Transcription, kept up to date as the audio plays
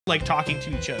like talking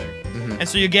to each other. And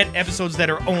so you get episodes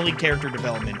that are only character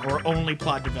development or only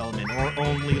plot development or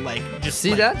only like just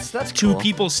that's two cool.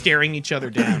 people staring each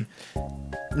other down.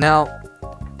 Now,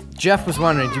 Jeff was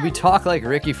wondering, do we talk like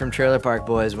Ricky from Trailer Park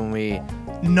Boys when we...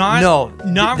 Not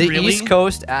the really. East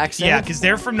Coast accent. Yeah, because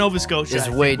they're from Nova Scotia, is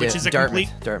way which is a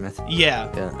Dartmouth.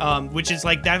 Yeah. Which is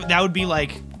like that would be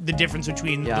like the difference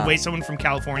between the way someone from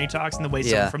California talks and the way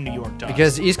someone from New York talks.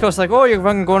 Because East Coast, like, oh, you're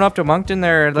fucking going up to Moncton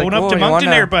there. Like, going up to Moncton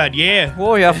there, bud, yeah.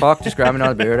 Oh, yeah, fuck, just grabbing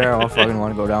another beer there. I fucking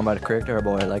want to go down by the creek there,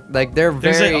 boy. Like they're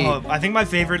very... I think my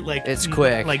favorite, like... It's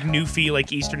quick. Like, Newfie,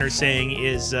 like, Easterner saying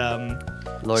is,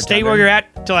 Lord stay where you're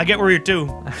at till I get where you're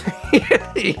to.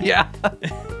 Yeah.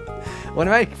 One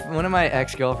of my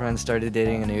ex-girlfriends started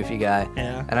dating a Newfie guy,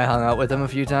 and I hung out with him a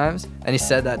few times, and he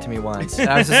said that to me once. And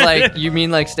I was just like, "You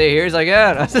mean like stay here?" He's like,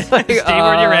 "Yeah." And I was just like, "Stay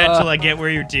where you're at till I get where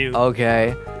you're to."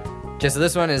 Okay. Just so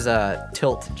this one is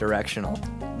tilt directional,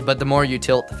 but the more you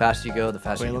tilt, the faster you go, the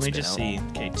faster. Wait, you let me spin just out. see.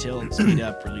 Okay, tilt, speed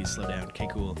up, release, slow down. Okay,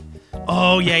 cool.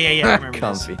 Oh yeah. I remember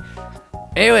Comfy.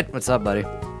 Hey, what's up, buddy?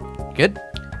 Good.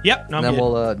 Yep. No, and then good.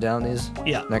 we'll down these.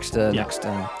 Yeah. Next thing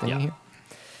here.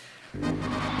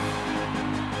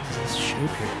 This shape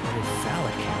here,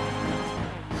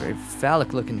 very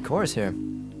phallic looking course here.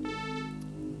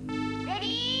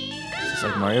 Is this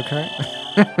like Mario Kart?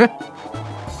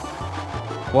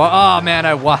 Well, oh man,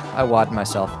 I wadded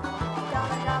myself.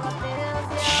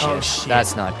 Shit, Oh shit.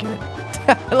 That's not good.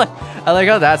 I like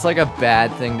how that's like a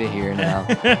bad thing to hear now.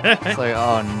 It's like,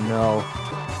 oh no.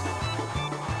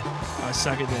 I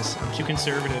suck at this. I'm too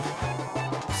conservative.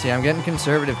 See, I'm getting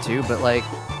conservative too, but like,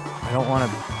 I don't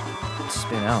want to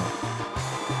spin out.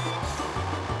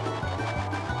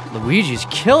 Luigi's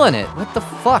killing it. What the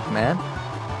fuck, man?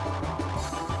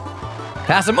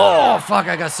 Pass him. Oh, fuck,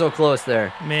 I got so close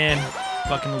there. Man,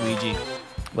 fucking Luigi.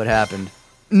 What happened?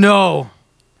 No.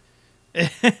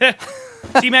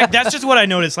 See, Mac, that's just what I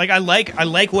noticed. Like, I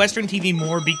like Western TV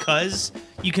more because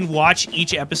you can watch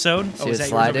each episode. See it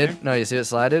slided? No, you see it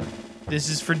slided? This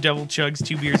is for double chugs,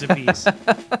 2 beers apiece.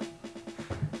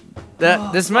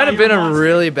 This might have been a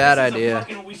really bad idea.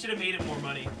 We should have made it more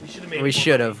money. We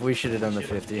should have. We should have done the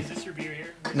 50. Is this your beer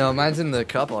here? No, mine's in the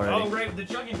cup already. Oh, right, the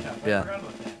chugging cup. Yeah. I forgot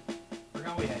about that.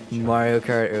 Forgot we had chugging. Mario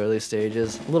Kart early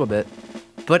stages. A little bit.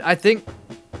 But I think...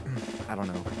 I don't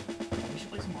know. We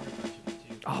should play some Mario Kart too.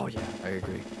 Oh, yeah. I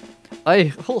agree. I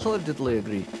wholeheartedly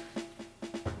agree.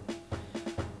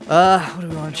 What do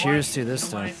we want to cheers to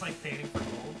this time? It's like fading for gold.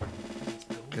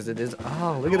 Because it is.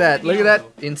 Oh, look at that! Look at that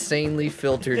insanely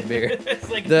filtered beer.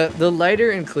 Like the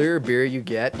lighter and clearer beer you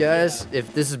get, guys.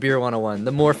 If this is beer 101,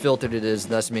 the more filtered it is,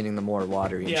 thus meaning the more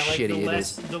watery and shitty it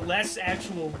is. The less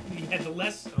actual. Yeah, the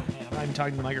less. Oh man, I'm not even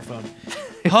talking to the microphone.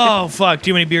 Oh fuck!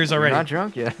 Too many beers already. You're not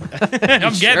drunk yet.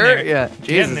 I'm getting there. Yeah, Jesus.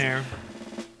 Getting there.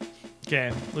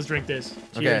 Okay, let's drink this.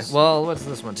 Cheers. Okay. Well, what's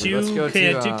this one? Let's go to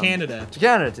Canada. To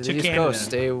Canada. To the East Coast.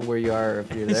 Stay where you are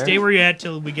if you're there. Stay where you're at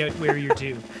till we get where you're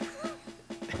to.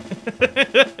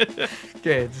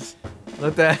 Okay, just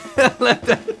let that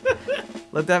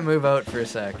move out for a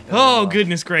sec. Oh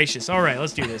goodness gracious! All right,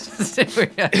 let's do this.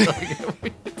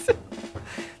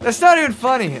 That's not even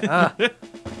funny.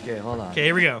 Okay, hold on. Okay,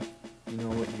 here we go. You know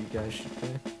what you guys should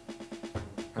do?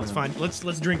 Let's find. Let's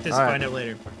drink this and find out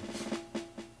later.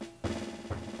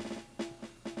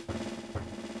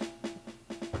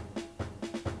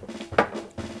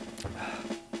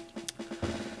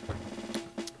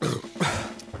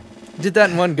 Did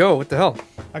that in one go. What the hell?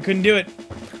 I couldn't do it.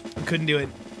 I couldn't do it.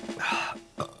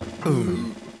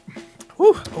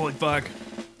 Whew. Holy fuck.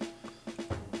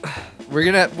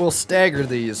 We'll stagger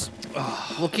these.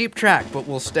 We'll keep track, but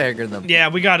we'll stagger them. Yeah,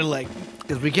 we gotta like.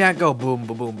 Because we can't go boom,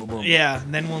 boom, boom, boom, boom. Yeah,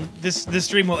 and then this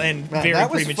stream will end very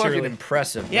that was prematurely. fucking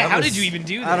impressive. Yeah, how did you even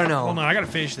do that? I don't know. Hold on, I gotta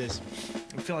finish this.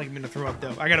 I feel like I'm gonna throw up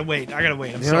though. I gotta wait. I'm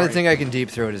The sorry. only thing I can deep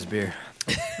throat is beer.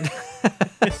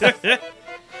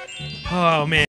 Oh man.